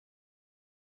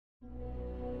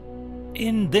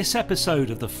In this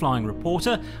episode of The Flying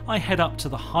Reporter, I head up to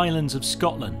the Highlands of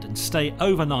Scotland and stay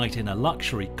overnight in a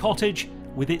luxury cottage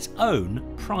with its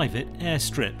own private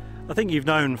airstrip. I think you've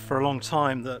known for a long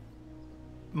time that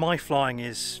my flying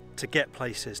is to get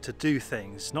places, to do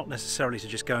things, not necessarily to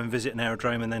just go and visit an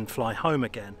aerodrome and then fly home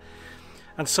again.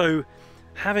 And so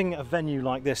having a venue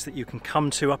like this that you can come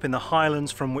to up in the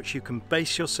Highlands, from which you can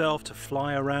base yourself to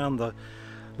fly around the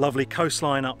lovely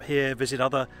coastline up here, visit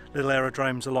other little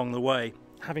aerodromes along the way,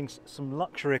 having some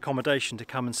luxury accommodation to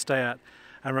come and stay at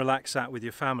and relax at with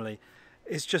your family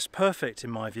is just perfect in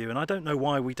my view, and I don't know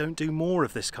why we don't do more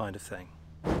of this kind of thing.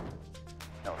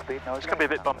 It's going to be a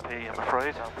bit bumpy, I'm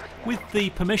afraid. With the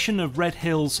permission of Red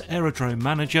Hill's aerodrome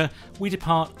manager, we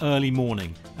depart early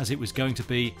morning, as it was going to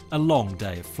be a long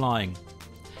day of flying.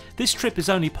 This trip is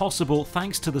only possible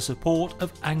thanks to the support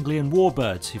of Anglian War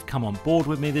Birds, who've come on board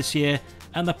with me this year,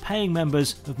 and the paying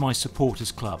members of my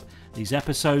supporters club. These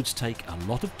episodes take a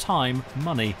lot of time,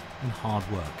 money and hard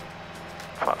work.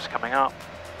 Flaps coming up,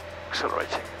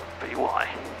 accelerating, BY.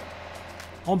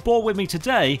 On board with me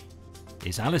today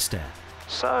is Alistair.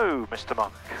 So, Mr.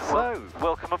 Monk, So,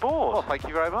 welcome aboard. well, thank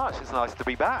you very much. It's nice to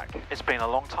be back. It's been a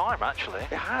long time, actually.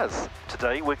 It has.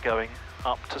 Today we're going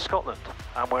up to Scotland,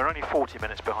 and we're only 40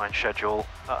 minutes behind schedule,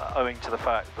 owing to the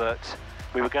fact that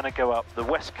we were going to go up the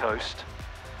west coast,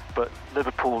 but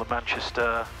Liverpool and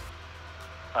Manchester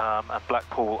and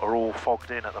Blackpool are all fogged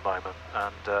in at the moment,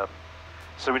 and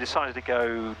so we decided to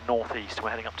go northeast. We're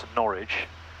heading up to Norwich,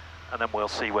 and then we'll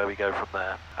see where we go from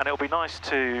there. And it'll be nice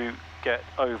to get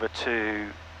over to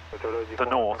the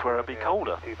north, where it'll be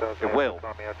colder. It will.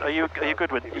 Are you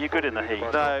good in the heat?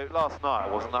 No, last night I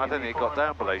wasn't. I don't think it got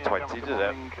down below 20, did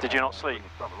it? Did you not sleep?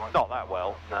 Not that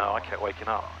well. No, I kept waking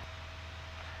up.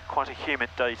 Quite a humid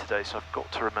day today, so I've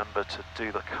got to remember to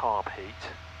do the carb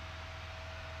heat.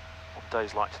 On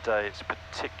days like today, it's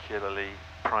particularly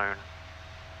prone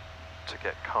to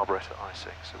get carburetor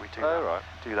icing, so we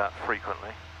do that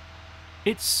frequently.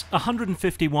 It's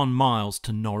 151 miles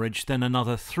to Norwich, then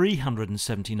another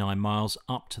 379 miles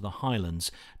up to the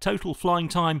Highlands. Total flying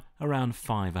time around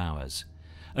 5 hours.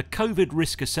 A COVID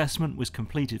risk assessment was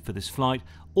completed for this flight.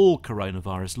 All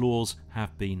coronavirus laws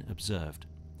have been observed.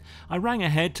 I rang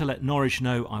ahead to let Norwich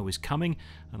know I was coming,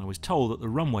 and I was told that the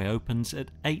runway opens at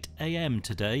 8 AM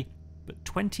today. But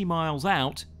 20 miles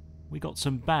out, we got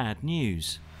some bad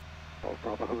news.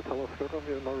 Bravo Hotel Oscar,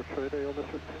 Romeo, Norwich Radio, on this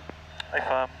route. Hey,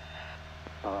 firm.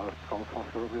 Golf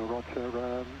Oscar, Romeo,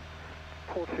 Roger,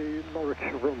 40 Norwich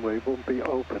runway won't be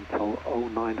open till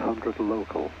 0900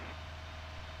 local.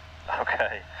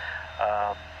 Okay.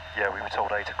 Yeah, we were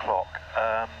told 8 o'clock.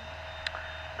 Let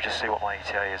me just see what my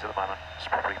ETA is at the moment. It's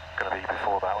probably going to be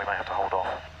before that. We may have to hold off.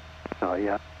 Oh,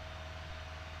 yeah.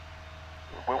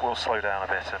 We'll slow down a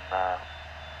bit and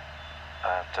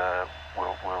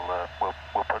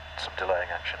we'll put some delaying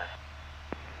action in.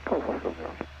 Golf Oscar,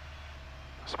 Romeo.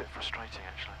 It's a bit frustrating,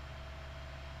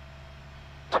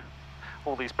 actually.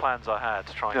 All these plans I had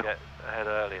to try and get ahead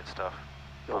early and stuff.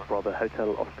 Golf Bravo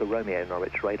Hotel Oscar Romeo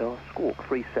Norwich radar, squawk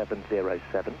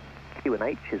 3707,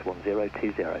 QNH is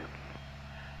 1020.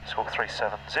 Squawk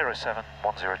 3707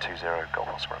 1020, Golf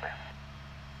Oscar Romeo.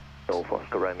 Golf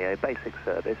Oscar Romeo, basic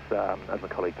service. As my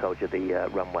colleague told you, the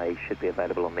runway should be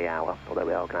available on the hour, although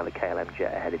we are going to have a KLM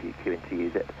jet ahead of you queuing to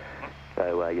use it.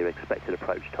 So your expected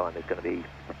approach time is going to be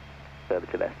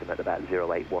conservative estimate about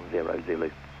 0810 Zulu.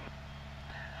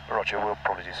 Roger, we'll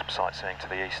probably do some sightseeing to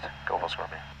the east, Golf Oscar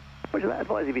Romeo. Roger that.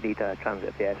 Advise if you need to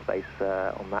transit the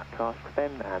airspace on that task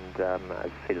then, and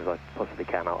as soon as I possibly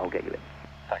can, I'll get you in.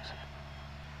 Thanks.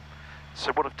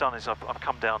 So what I've done is I've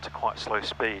come down to quite slow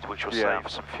speed, which will save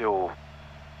some fuel.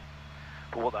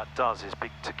 But what that does is,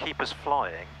 to keep us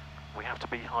flying, we have to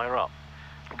be higher up.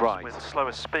 Right. With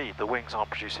slower speed, the wings aren't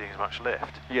producing as much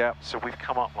lift. Yeah. So we've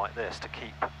come up like this to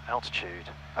keep altitude.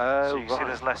 Oh, so you see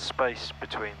there's less space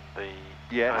between the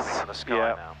Yes. and the sky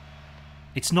now.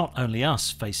 It's not only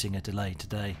us facing a delay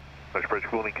today. Norwich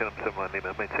Bridge, warning, Canam 79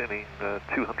 Lima, maintaining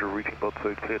 200 routing bod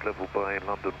food, cleared level by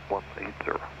London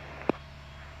 180.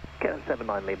 KLM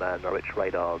 79 Lima Norwich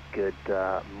radar, good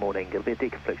morning. It'll be a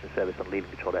deconfliction service on leaving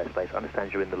controlled airspace. I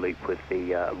understand you're in the loop with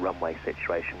the runway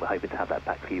situation. We're hoping to have that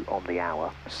back for you on the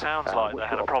hour. Sounds like they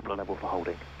had a problem. Level for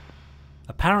holding?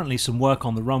 Apparently some work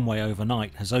on the runway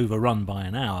overnight has overrun by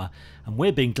an hour, and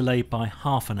we're being delayed by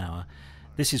half an hour.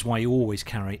 This is why you always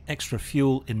carry extra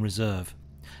fuel in reserve.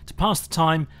 To pass the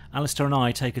time, Alistair and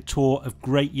I take a tour of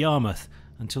Great Yarmouth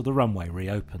until the runway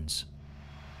reopens.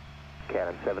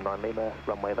 KLM 79 Lima,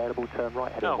 runway available, turn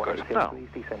right, heading 180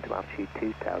 degrees, descend to altitude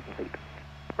 2,000 feet.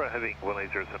 Right, heading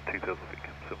 180, 2000 feet,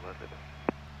 79 Lima.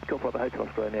 Golf Bravo Hotel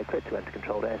Oscar Romeo, clear to enter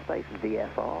controlled airspace,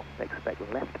 VFR, expect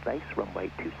left base, runway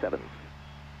 27.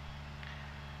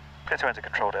 Clear to enter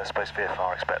controlled airspace,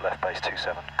 VFR, expect left base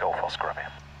 27, Golf Oscar Romeo.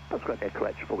 Oscar Romeo,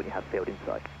 correct, report when you have field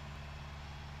insight.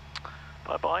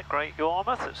 Bye-bye, Great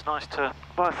Yarmouth. It's nice to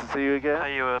see you again.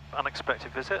 pay you an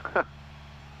unexpected visit.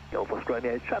 Golf Oscar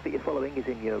Romeo, traffic you're following is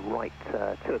in your right,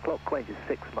 2 o'clock, range is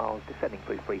 6 miles, descending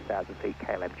through 3,000 feet,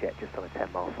 KLM jet just on a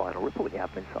 10-mile final. Report when you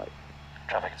have them in sight.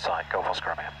 Traffic in sight, Golf Oscar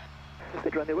Romeo.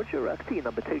 Mr. Romeo, Roger, continue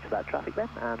number 2 to that traffic then,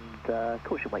 and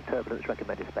caution weight turbulence,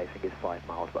 recommended spacing is 5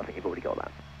 miles, but I think you've already got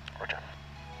that. Roger.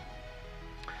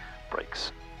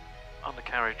 Brakes.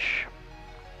 Undercarriage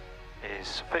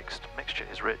is fixed, mixture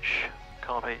is rich.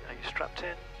 Carby, are you strapped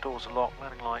in? Doors are locked,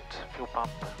 landing light, fuel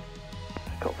pump.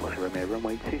 Golf Oscar Romeo,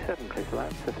 runway 27, clear to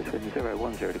land, surface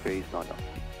wind 010 degrees, 9 knots.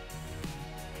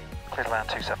 Clear to land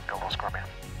 27, Golf Oscar Romeo.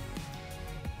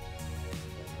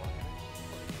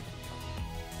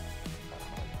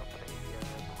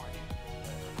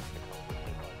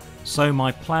 So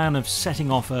my plan of setting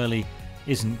off early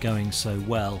isn't going so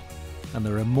well, and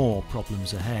there are more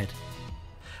problems ahead.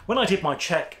 When I did my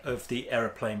check of the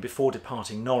aeroplane before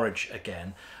departing Norwich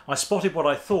again, I spotted what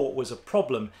I thought was a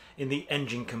problem in the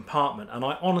engine compartment, and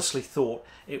I honestly thought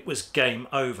it was game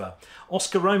over.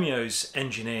 Oscar Romeo's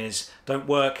engineers don't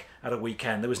work at a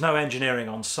weekend. There was no engineering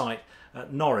on site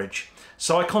at Norwich,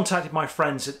 so I contacted my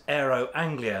friends at Aero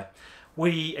Anglia.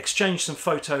 We exchanged some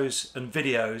photos and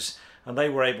videos, and they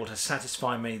were able to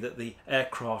satisfy me that the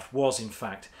aircraft was in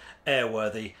fact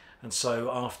airworthy, and so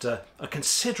after a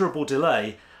considerable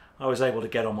delay I was able to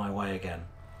get on my way again.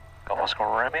 Golf Oscar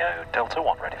Romeo, Delta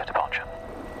 1 ready for departure.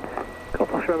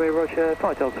 Golf Oscar Romeo, Roger,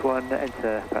 flight Delta 1,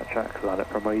 enter backtrack, line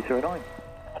up runway 09.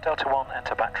 Delta 1,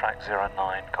 enter backtrack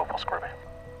 09, Golf Oscar Romeo.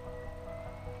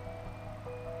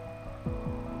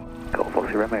 Golf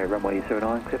Oscar Romeo, runway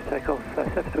 09, clear for takeoff,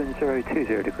 surface wind 020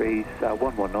 degrees,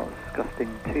 11 knots, gusting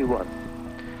 21.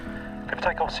 Clear for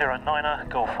takeoff 09er,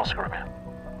 Golf Oscar Romeo.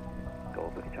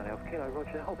 Golf looking Charlie Alpha Kilo,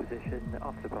 Roger, hold position,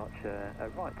 after departure,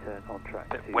 right turn on track.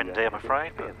 Bit to, windy, I'm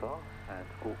afraid. But... VFR and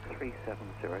squawk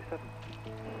 3707.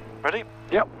 Ready?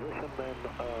 Yep.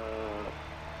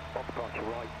 On departure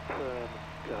right turn,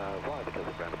 via the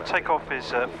desert roundabout. Takeoff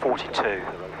is 42. 07,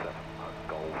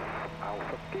 Golf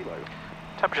Alpha Kilo.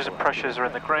 Temperatures and pressures are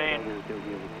in the green.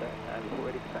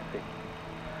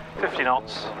 50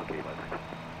 knots.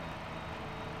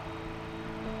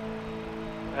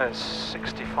 There's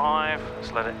 65.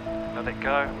 Let's let it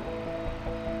go.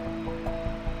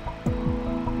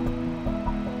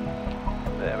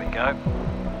 There we go.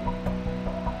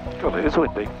 God, it is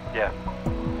windy. Yeah.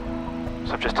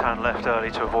 So I've just turned left early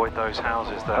to avoid those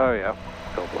houses there. Oh yeah.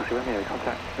 Golf Oscar Romeo,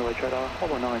 contact Norwich radar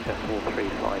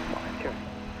 119.4355.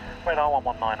 Radar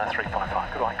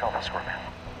 119.355. Goodbye, Golf Oscar Romeo.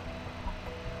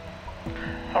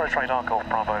 Norwich radar, Golf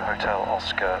Bravo Hotel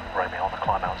Oscar Romeo on the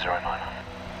climb out 09.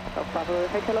 Golf Bravo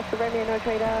Hotel Oscar Romeo, Norwich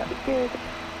radar. Good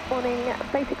morning.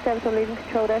 Basic service on leaving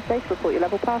controlled airspace. Report your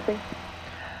level passing.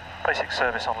 Basic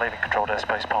service on leaving controlled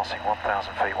airspace passing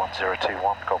 1,000 feet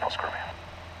 1021. Golf Oscar Romeo.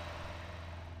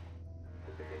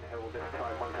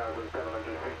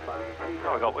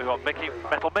 Oh, we got Mickey,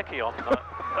 Metal Mickey on.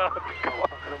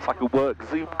 It's like a work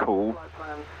Zoom call.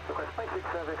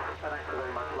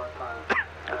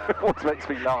 What makes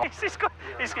me laugh? he's got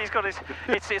his.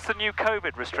 It's the new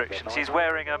COVID restrictions. He's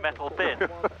wearing a metal bin.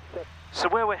 So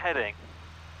where we're heading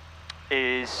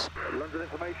is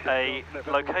a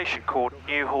location called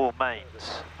Newhall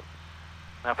Mains.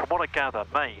 Now, from what I gather,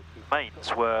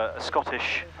 Mains were a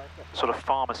Scottish sort of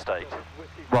farm estate.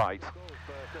 Right.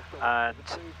 And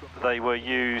they were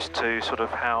used to sort of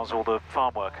house all the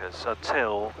farm workers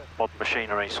until modern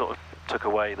machinery sort of took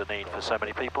away the need for so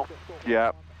many people.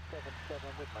 Yeah.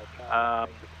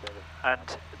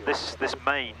 And the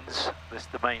Mains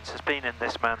has been in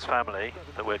this man's family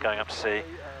that we're going up to see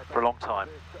for a long time,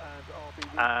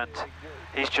 and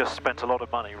he's just spent a lot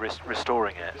of money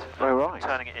restoring it, Oh, right.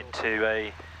 turning it into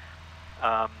a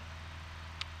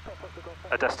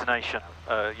destination,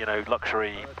 you know,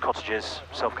 luxury cottages,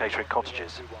 self-catering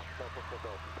cottages,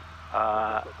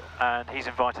 and he's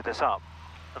invited us up.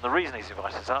 And the reason he's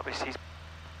invited us up is he's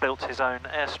built his own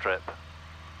airstrip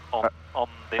on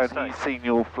the estate.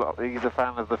 And he's a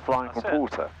fan of the Flying That's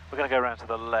Reporter. it. We're going to go around to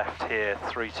the left here,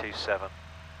 327.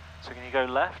 So can you go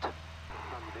left?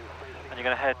 And you're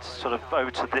going to head sort of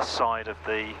over to this side of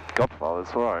the...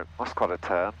 Godfather's right. That's quite a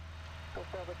turn.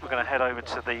 We're going to head over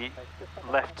to the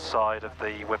left side of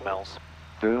the windmills.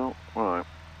 Right.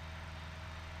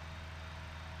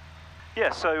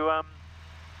 Yeah, so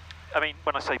I mean,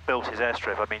 when I say built his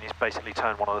airstrip, I mean he's basically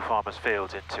turned one of the farmers'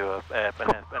 fields into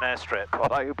an airstrip.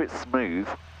 God, that a bit smooth.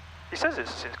 He says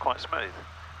it's quite smooth,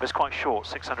 but it's quite short,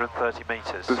 630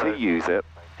 metres. Does he use it?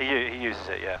 He uses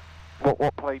it, yeah.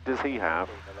 What plane does he have?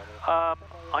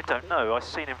 I don't know. I've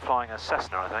seen him flying a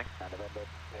Cessna, I think.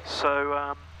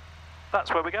 So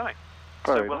that's where we're going.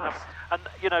 Very so we'll nice. have, and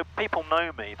you know, people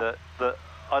know me that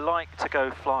I like to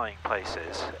go flying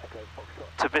places,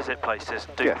 to visit places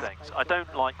and do Yes. things. I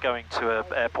don't like going to an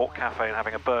airport cafe and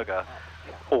having a burger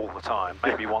all the time,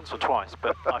 maybe once or twice,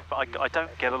 but I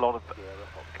don't get a lot of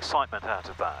excitement out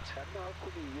of that.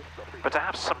 But to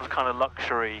have some kind of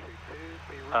luxury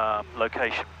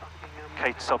location,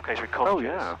 self-catering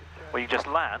cottages, where you just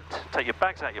land, take your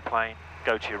bags out your plane,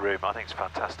 go to your room, I think it's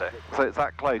fantastic. So it's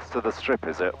that close to the strip,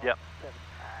 is it? Yep.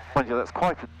 Mind you, that's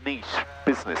quite a niche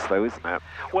business though, isn't it?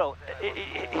 Well,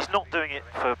 he's not doing it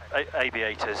for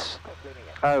aviators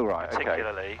Oh, right,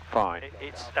 particularly. okay. Fine.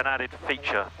 It's an added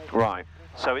feature. Right.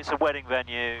 So it's a wedding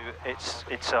venue,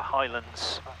 it's a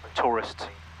Highlands tourist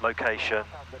location,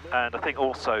 and I think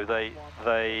also they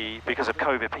because of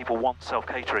COVID, people want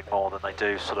self-catering more than they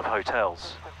do sort of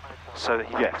hotels. So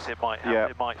he thinks it might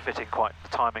fit in quite, the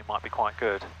timing might be quite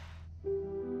good.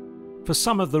 For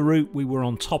some of the route we were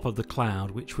on top of the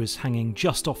cloud, which was hanging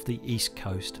just off the east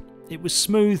coast. It was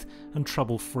smooth and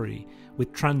trouble-free,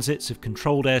 with transits of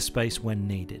controlled airspace when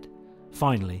needed.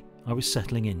 Finally, I was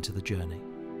settling into the journey.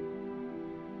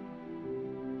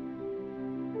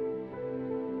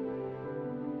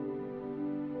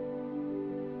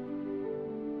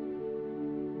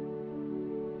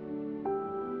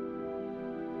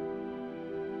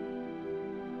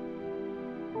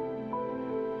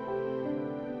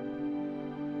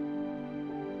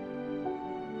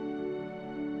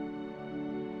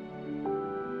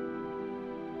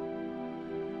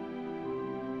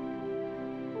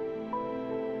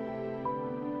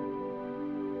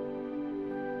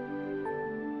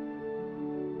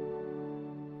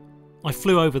 I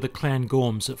flew over the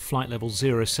Cairngorms at flight level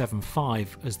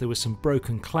 075 as there was some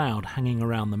broken cloud hanging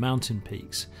around the mountain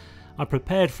peaks. I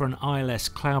prepared for an ILS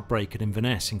cloud break at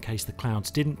Inverness in case the clouds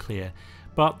didn't clear,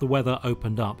 but the weather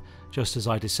opened up just as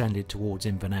I descended towards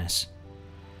Inverness.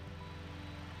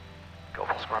 Golf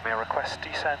Oscar Romeo, request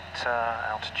descent,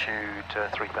 altitude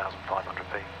 3,500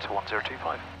 feet to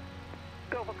 1025.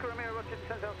 Golf Oscar Romeo, roger,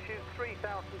 descent altitude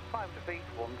 3,500 feet,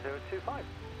 1025.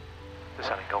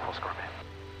 Descending Golf Oscar Romeo.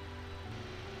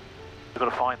 We've got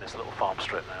to find this little farm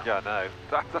strip now. Yeah, I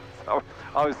know.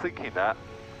 I was thinking that.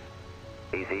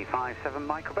 Easy 57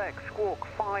 Mike Quebec, squawk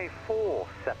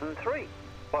 5473.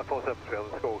 5473 on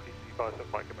the squawk, easy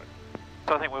 57 Mike Quebec.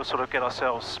 So I think we'll sort of get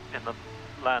ourselves in the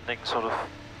landing sort of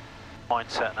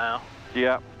mindset now.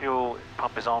 Yeah. Fuel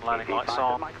pump is on, landing lights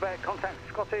on. Mike Quebec, contact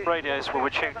Scottish. Radios, well, we're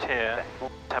tuned here.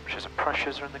 Temperatures and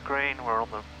pressures are in the green. We're on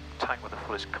the tank with the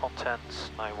fullest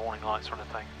contents. No warning lights or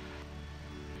anything.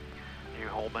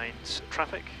 Newhall Mains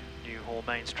traffic. Newhall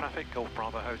Mains traffic. Golf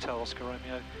Bravo Hotel Oscar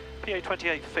Romeo.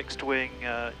 PA28 fixed wing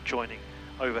joining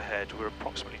overhead. We're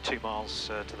approximately 2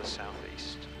 miles to the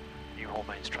southeast. Newhall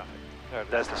Mains traffic.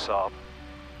 There's the Saab.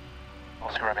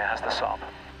 Oscar Romeo has the Saab.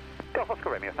 Golf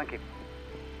Oscar Romeo, thank you.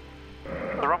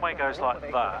 The runway goes like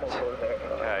that.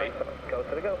 Okay. Go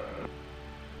to the go.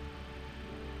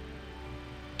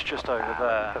 It's just over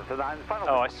there.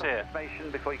 Oh, I see it.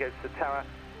 Information before you go to the tower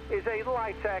is a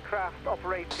light aircraft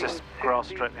operating It's this grass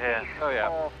strip here. Oh, yeah.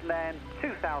 Of land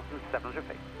 2,700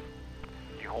 feet.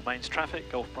 Newhall Mains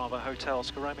traffic, Golf Bravo Hotel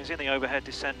Oscar Romeo is in the overhead,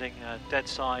 descending dead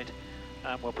side,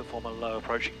 and we'll perform a low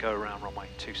approach and go around runway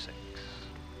 26.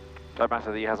 Don't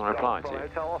matter that he hasn't replied to you.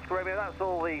 Hotel Oscar Romeo, that's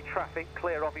all the traffic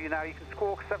clear of you now. You can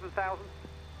squawk 7,000.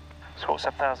 Squawk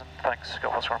 7,000, thanks,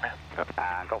 Golf Oscar Romeo.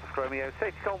 And Golf Oscar Romeo,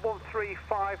 safety call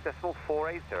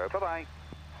 135.480. Bye-bye.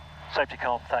 Safety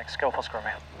calm, thanks, Golf Oscar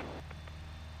Romeo.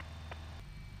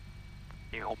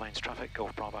 Newhall Mains traffic,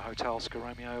 Golf Bravo Hotel Oscar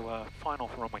Romeo, final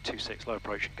for runway 26, low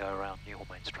approach and go around Newhall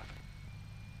Mains traffic.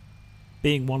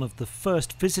 Being one of the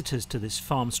first visitors to this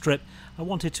farm strip, I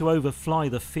wanted to overfly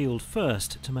the field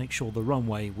first to make sure the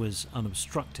runway was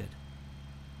unobstructed.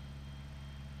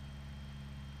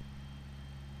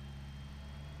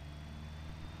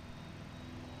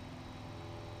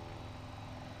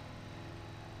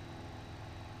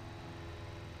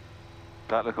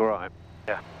 That look alright?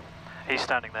 Yeah, he's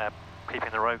standing there,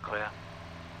 keeping the road clear.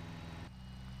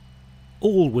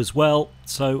 All was well,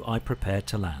 so I prepared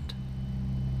to land.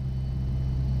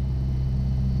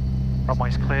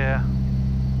 Runway's clear,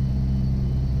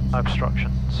 no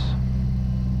obstructions.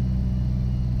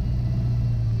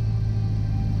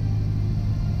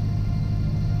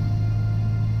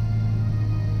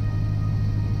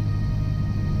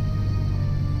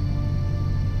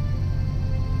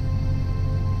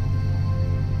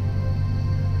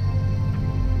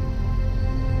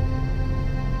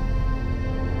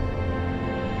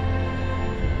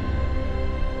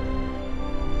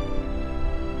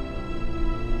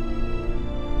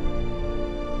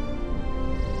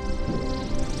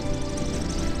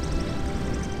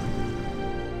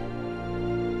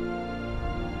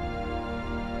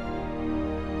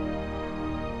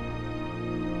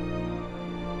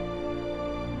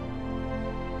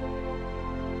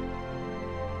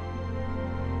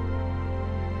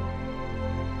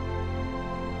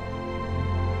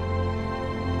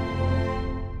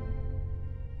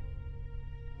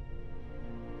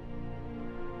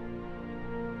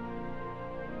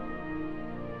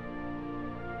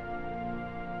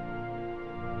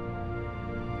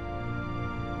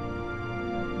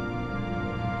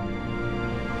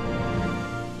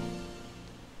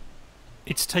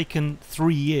 It's taken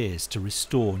 3 years to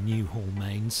restore Newhall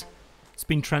Mains. It's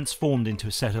been transformed into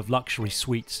a set of luxury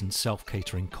suites and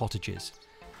self-catering cottages.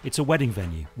 It's a wedding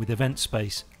venue with event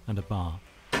space and a bar.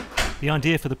 The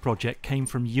idea for the project came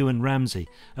from Ewan Ramsey,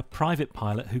 a private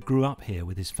pilot who grew up here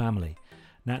with his family.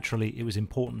 Naturally, it was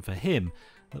important for him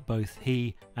that both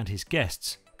he and his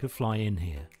guests could fly in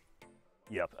here.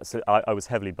 Yep, so I was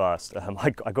heavily biased.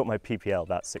 I got my PPL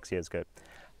about 6 years ago,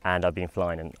 and I've been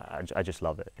flying, and I just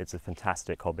love it. It's a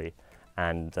fantastic hobby,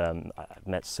 and I've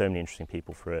met so many interesting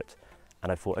people through it.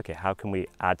 And I thought, okay, how can we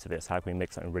add to this? How can we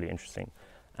make something really interesting?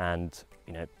 And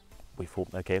you know, we thought,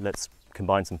 okay, let's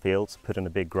combine some fields, put in a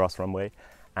big grass runway,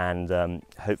 and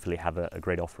hopefully have a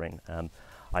great offering.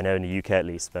 I know in the UK at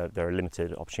least, there are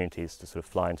limited opportunities to sort of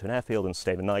fly into an airfield and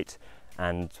stay the night,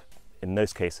 and in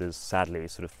most cases, sadly,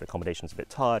 sort of the accommodation's a bit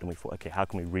tired, and we thought, okay, how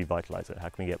can we revitalise it? How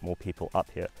can we get more people up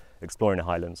here exploring the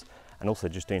Highlands and also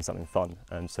just doing something fun?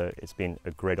 And so it's been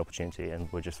a great opportunity, and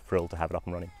we're just thrilled to have it up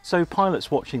and running. So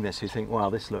pilots watching this who think, wow,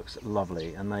 this looks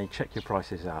lovely, and they check your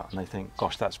prices out and they think,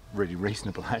 gosh, that's really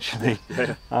reasonable actually.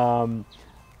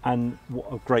 And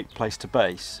what a great place to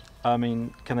base. I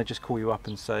mean, can they just call you up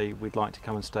and say, we'd like to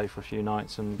come and stay for a few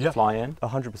nights and fly in?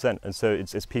 100%, and so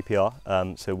it's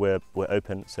PPR, so we're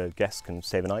open, so guests can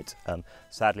stay the night.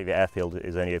 Sadly, the airfield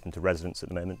is only open to residents at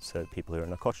the moment, so people who are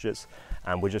in our cottages,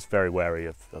 and we're just very wary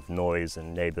of noise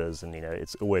and neighbours, and you know,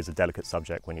 it's always a delicate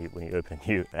subject when you open a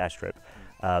new airstrip.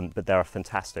 But there are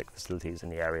fantastic facilities in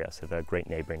the area, so there are great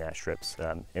neighbouring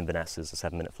airstrips. Inverness is a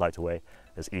 7-minute flight away.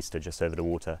 There's Easter just over the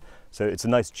water, so it's a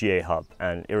nice GA hub.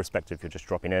 And irrespective if you're just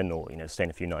dropping in or staying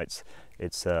a few nights,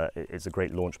 it's a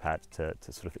great launch pad to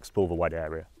sort of explore the wider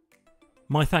area.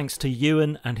 My thanks to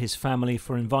Ewan and his family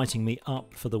for inviting me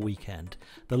up for the weekend.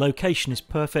 The location is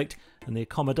perfect and the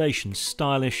accommodation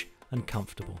stylish and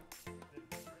comfortable.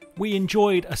 We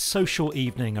enjoyed a social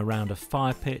evening around a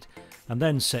fire pit and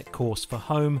then set course for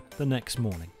home the next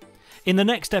morning. In the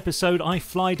next episode, I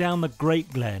fly down the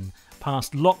Great Glen,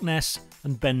 past Loch Ness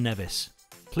and Ben Nevis.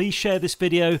 Please share this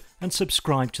video and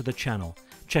subscribe to the channel.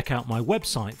 Check out my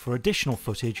website for additional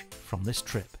footage from this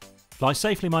trip. Fly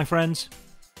safely, my friends.